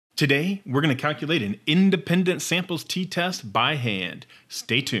Today, we're going to calculate an independent samples t-test by hand.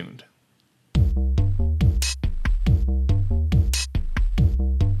 Stay tuned.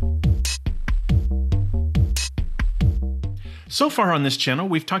 So far on this channel,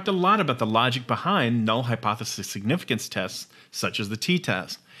 we've talked a lot about the logic behind null hypothesis significance tests, such as the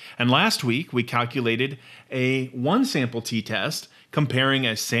t-test. And last week, we calculated a one-sample t-test comparing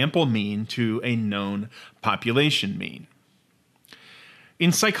a sample mean to a known population mean.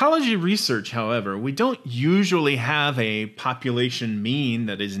 In psychology research, however, we don't usually have a population mean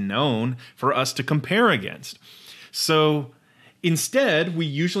that is known for us to compare against. So instead, we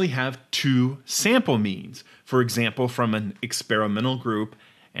usually have two sample means, for example, from an experimental group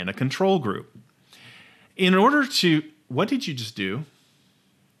and a control group. In order to, what did you just do?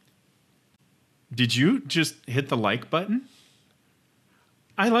 Did you just hit the like button?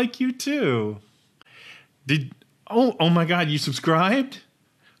 I like you too. Oh my God, you subscribed?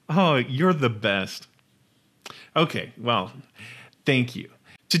 Oh, you're the best. Okay, well, thank you.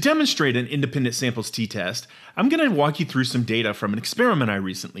 To demonstrate an independent samples t-test, I'm going to walk you through some data from an experiment I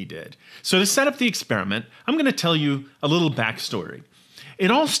recently did. So to set up the experiment, I'm going to tell you a little backstory. It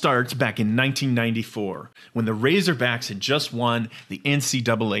all starts back in 1994, when the Razorbacks had just won the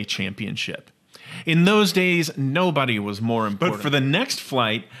NCAA championship. In those days, nobody was more important. But for the next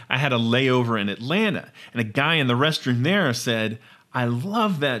flight, I had a layover in Atlanta, and a guy in the restroom there said, "I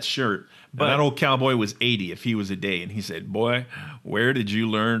love that shirt." But that old cowboy was 80 if he was a day. And he said, "Boy, where did you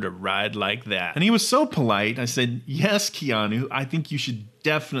learn to ride like that?" And he was so polite. I said, "Yes, Keanu, I think you should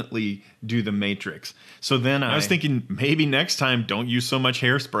definitely do the Matrix." So then I was thinking, maybe next time don't use so much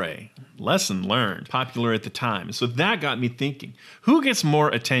hairspray. Lesson learned. Popular at the time. So that got me thinking, who gets more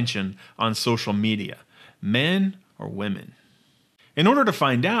attention on social media, men or women? In order to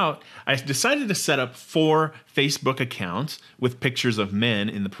find out, I decided to set up 4 Facebook accounts with pictures of men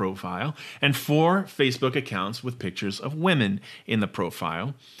in the profile and 4 Facebook accounts with pictures of women in the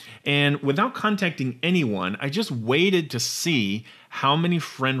profile. And without contacting anyone, I just waited to see how many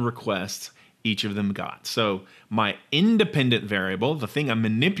friend requests each of them got. So my independent variable, the thing I'm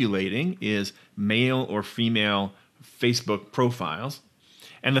manipulating, is male or female Facebook profiles.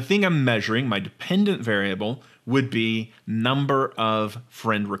 And the thing I'm measuring, my dependent variable, would be number of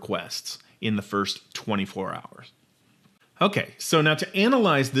friend requests in the first 24 hours. Okay, so now to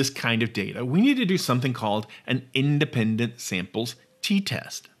analyze this kind of data, we need to do something called an independent samples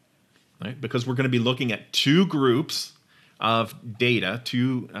t-test, right? Because we're going to be looking at 2 groups of data,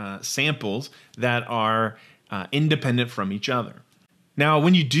 2 samples that are independent from each other. Now,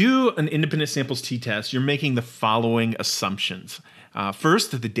 when you do an independent samples t-test, you're making the following assumptions.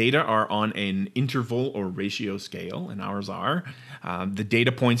 First, that the data are on an interval or ratio scale, and ours are. The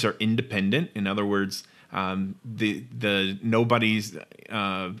data points are independent. In other words, nobody's,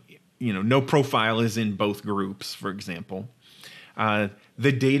 no profile is in both groups, for example.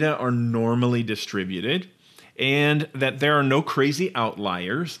 The data are normally distributed, and that there are no crazy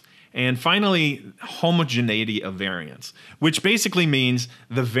outliers. And finally, homogeneity of variance, which basically means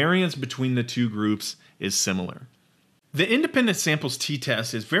the variance between the 2 groups is similar. The independent samples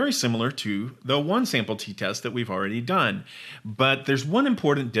t-test is very similar to the one sample t-test that we've already done, but there's one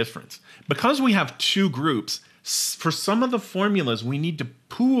important difference. Because we have 2 groups, for some of the formulas, we need to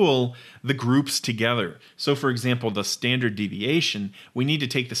pool the groups together. So for example, the standard deviation, we need to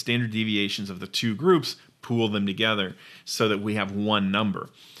take the standard deviations of the 2 groups, pool them together so that we have one number.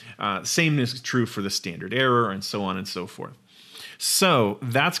 Same is true for the standard error and so on and so forth. So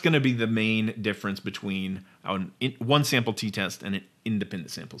that's going to be the main difference between one sample t-test and an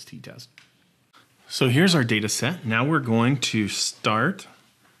independent samples t-test. So here's our data set. Now we're going to start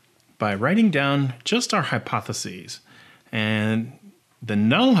by writing down just our hypotheses. And the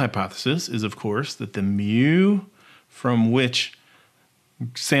null hypothesis is, of course, that the mu from which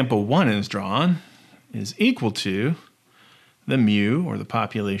sample 1 is drawn is equal to the mu, or the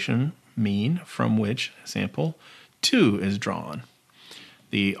population mean, from which sample 2 is drawn.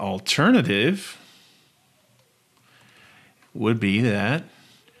 The alternative would be that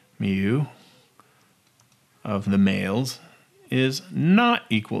mu of the males is not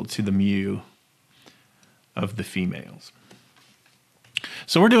equal to the mu of the females.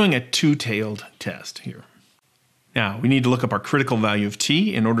 So we're doing a 2-tailed test here. Now, we need to look up our critical value of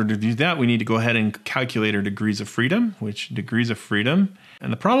t. In order to do that, we need to go ahead and calculate our degrees of freedom, which degrees of freedom.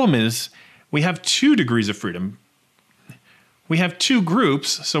 And the problem is we have 2 degrees of freedom. We have 2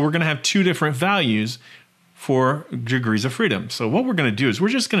 groups, so we're going to have 2 different values for degrees of freedom. So what we're going to do is we're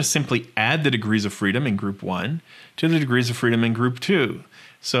just going to simply add the degrees of freedom in group 1 to the degrees of freedom in group 2.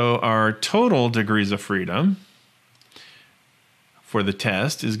 So our total degrees of freedom for the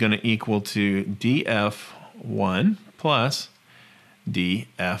test is going to equal to df1 plus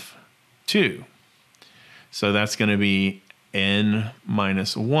df2. So that's going to be n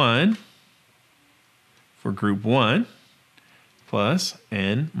minus 1 for group 1 plus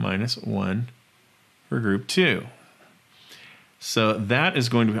n minus 1 for group 2. So that is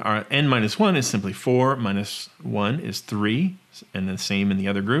going to be, our n minus 1 is simply 4 minus 1 is 3, and the same in the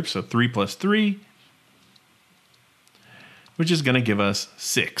other group. So 3 plus 3, which is going to give us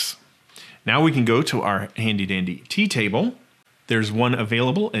 6. Now we can go to our handy-dandy t-table. There's one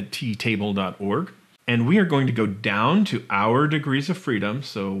available at ttable.org. And we are going to go down to our degrees of freedom.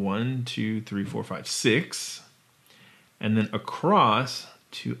 So 1, 2, 3, 4, 5, 6. And then across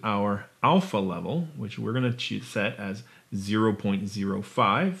to our alpha level, which we're going to set as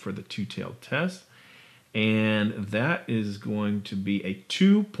 0.05 for the two-tailed test. And that is going to be a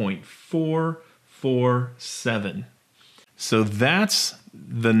 2.447. So that's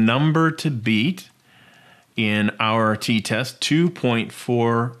the number to beat in our t-test,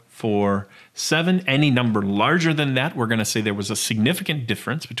 2.447. Any number larger than that, we're going to say there was a significant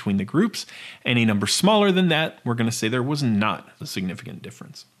difference between the groups. Any number smaller than that, we're going to say there was not a significant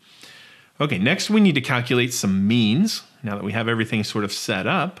difference. Okay, next we need to calculate some means. Now that we have everything sort of set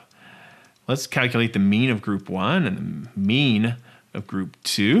up, let's calculate the mean of group 1 and the mean of group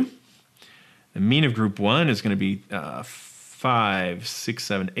 2. The mean of group 1 is going to be 5, 6,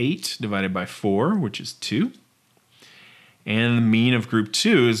 7, 8 divided by 4, which is 2. And the mean of group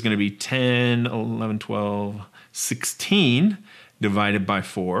 2 is going to be 10, 11, 12, 16 divided by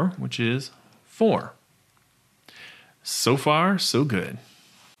 4, which is 4. So far, so good.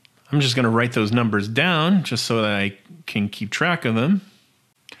 I'm just going to write those numbers down just so that I can keep track of them.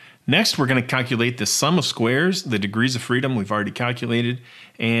 Next, we're going to calculate the sum of squares, the degrees of freedom we've already calculated,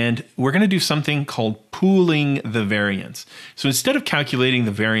 and we're going to do something called pooling the variance. So instead of calculating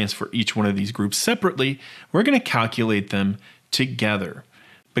the variance for each one of these groups separately, we're going to calculate them together.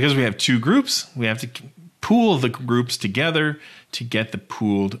 Because we have two groups, we have to pool the groups together to get the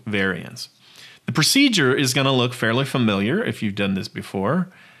pooled variance. The procedure is going to look fairly familiar if you've done this before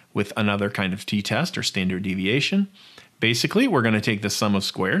with another kind of t-test or standard deviation. Basically, we're going to take the sum of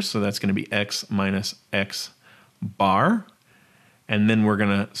squares, so that's going to be x minus x bar, and then we're going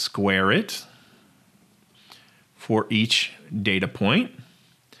to square it for each data point.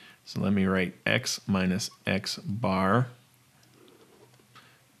 So let me write x minus x bar,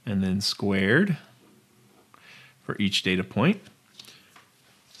 and then squared for each data point.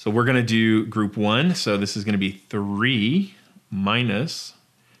 So we're going to do group 1, so this is going to be 3 minus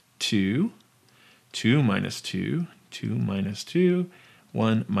 2, 2 minus 2, 2 minus 2,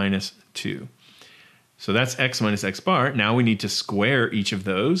 1 minus 2. So that's x minus x bar. Now we need to square each of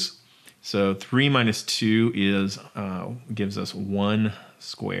those. So 3 minus 2 is gives us 1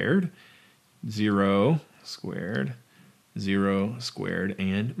 squared, 0 squared, 0 squared,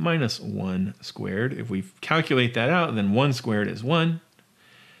 and minus 1 squared. If we calculate that out, then 1 squared is 1,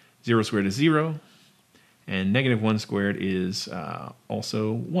 0 squared is 0, and negative 1 squared is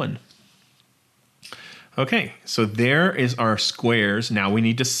also 1. Okay, so there is our squares. Now we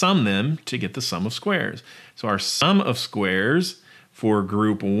need to sum them to get the sum of squares. So our sum of squares for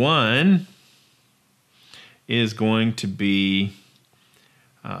group 1 is going to be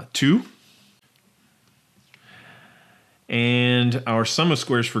 2. And our sum of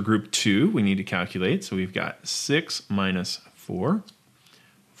squares for group 2 we need to calculate. So we've got 6 minus 4,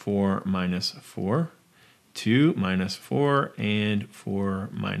 4 minus 4, 2 minus 4, and 4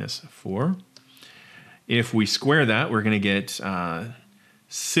 minus 4. If we square that, we're going to get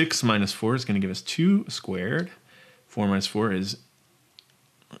 6 minus 4 is going to give us 2 squared. 4 minus 4 is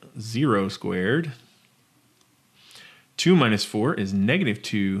 0 squared. 2 minus 4 is negative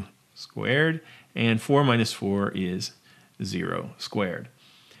 2 squared. And 4 minus 4 is 0 squared.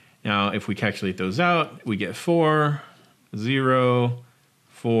 Now, if we calculate those out, we get 4, 0,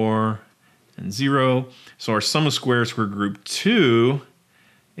 4, and 0. So our sum of squares for group 2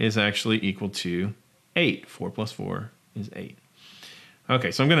 is actually equal to 8. 4 plus 4 is 8.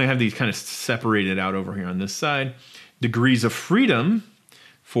 Okay, so I'm going to have these kind of separated out over here on this side. Degrees of freedom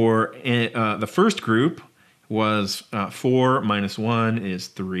for the first group was 4 minus 1 is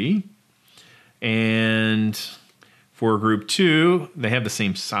 3. And for group 2, they have the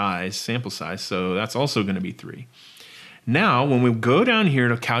same size, sample size, so that's also going to be 3. Now, when we go down here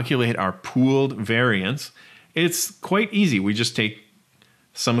to calculate our pooled variance, it's quite easy. We just take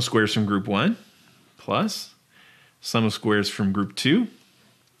sum of squares from group 1 plus sum of squares from group 2,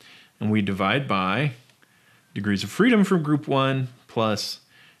 and we divide by degrees of freedom from group 1 plus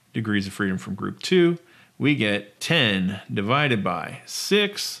degrees of freedom from group 2, we get 10 divided by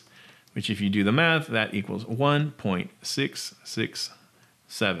 6, which if you do the math, that equals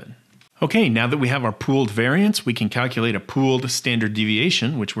 1.667. Okay, now that we have our pooled variance, we can calculate a pooled standard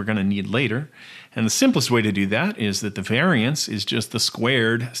deviation, which we're going to need later. And the simplest way to do that is that the variance is just the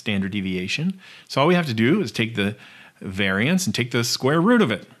squared standard deviation. So all we have to do is take the variance and take the square root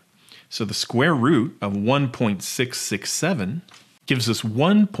of it. So the square root of 1.667 gives us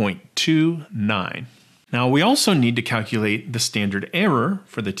 1.29. Now we also need to calculate the standard error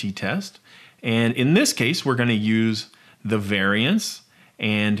for the t-test. And in this case, we're going to use the variance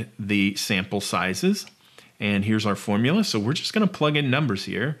and the sample sizes. And here's our formula. So we're just going to plug in numbers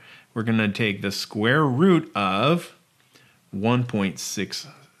here. We're going to take the square root of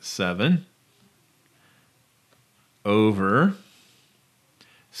 1.67 over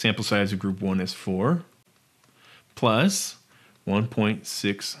sample size of group 1 is 4 plus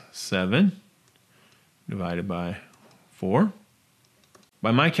 1.67 divided by 4.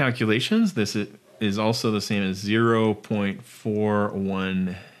 By my calculations, this is also the same as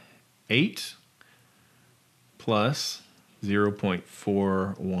 0.418 plus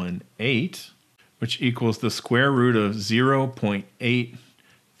 0.418, which equals the square root of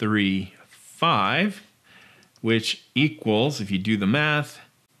 0.835, which equals, if you do the math,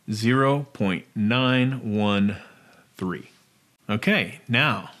 0.913. Okay,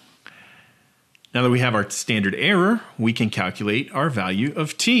 now that we have our standard error, we can calculate our value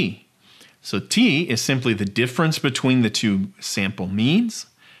of t. So t is simply the difference between the two sample means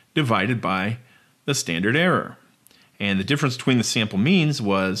divided by the standard error. And the difference between the sample means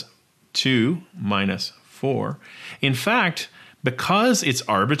was 2 minus 4. In fact, because it's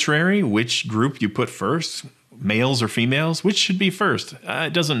arbitrary which group you put first, males or females, which should be first,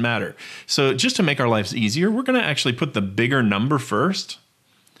 it doesn't matter. So just to make our lives easier, we're going to actually put the bigger number first.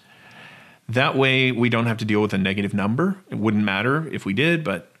 That way we don't have to deal with a negative number. It wouldn't matter if we did,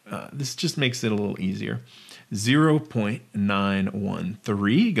 but this just makes it a little easier.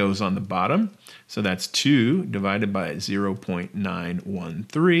 0.913 goes on the bottom. So that's 2 divided by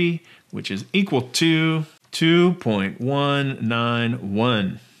 0.913, which is equal to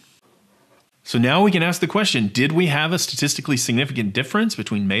 2.191. So now we can ask the question, did we have a statistically significant difference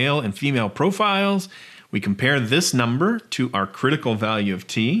between male and female profiles? We compare this number to our critical value of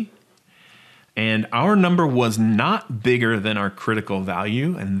t. And our number was not bigger than our critical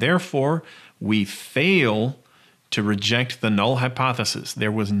value, and therefore we fail to reject the null hypothesis.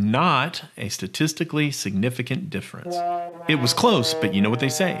 There was not a statistically significant difference. It was close, but you know what they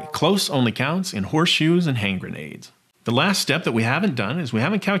say, close only counts in horseshoes and hand grenades. The last step that we haven't done is we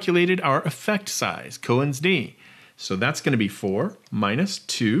haven't calculated our effect size, Cohen's d. So that's going to be 4 minus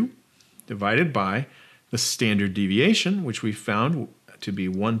 2 divided by the standard deviation, which we found to be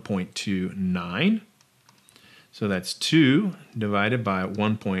 1.29. So that's 2 divided by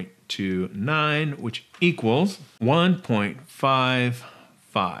 1.29, which equals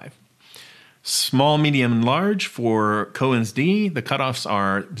 1.55. Small, medium, and large for Cohen's d, the cutoffs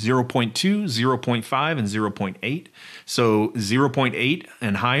are 0.2, 0.5, and 0.8. So 0.8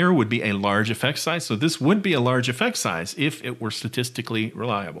 and higher would be a large effect size. So this would be a large effect size if it were statistically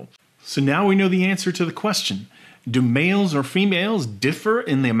reliable. So now we know the answer to the question. Do males or females differ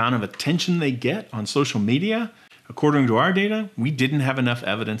in the amount of attention they get on social media? According to our data, we didn't have enough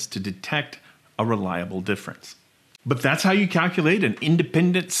evidence to detect a reliable difference. But that's how you calculate an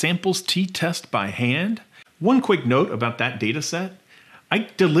independent samples t-test by hand. One quick note about that data set. I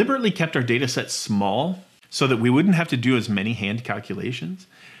deliberately kept our data set small so that we wouldn't have to do as many hand calculations.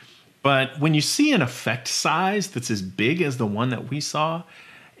 But when you see an effect size that's as big as the one that we saw,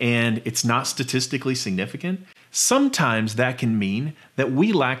 and it's not statistically significant, sometimes that can mean that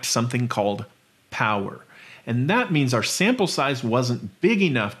we lacked something called power. And that means our sample size wasn't big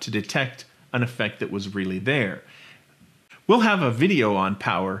enough to detect an effect that was really there. We'll have a video on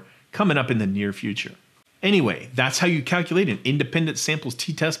power coming up in the near future. Anyway, that's how you calculate an independent samples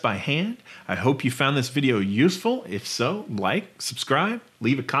t-test by hand. I hope you found this video useful. If so, like, subscribe,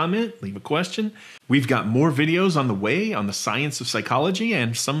 leave a comment, leave a question. We've got more videos on the way on the science of psychology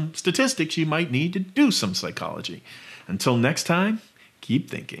and some statistics you might need to do some psychology. Until next time, keep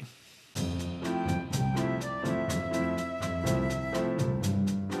thinking.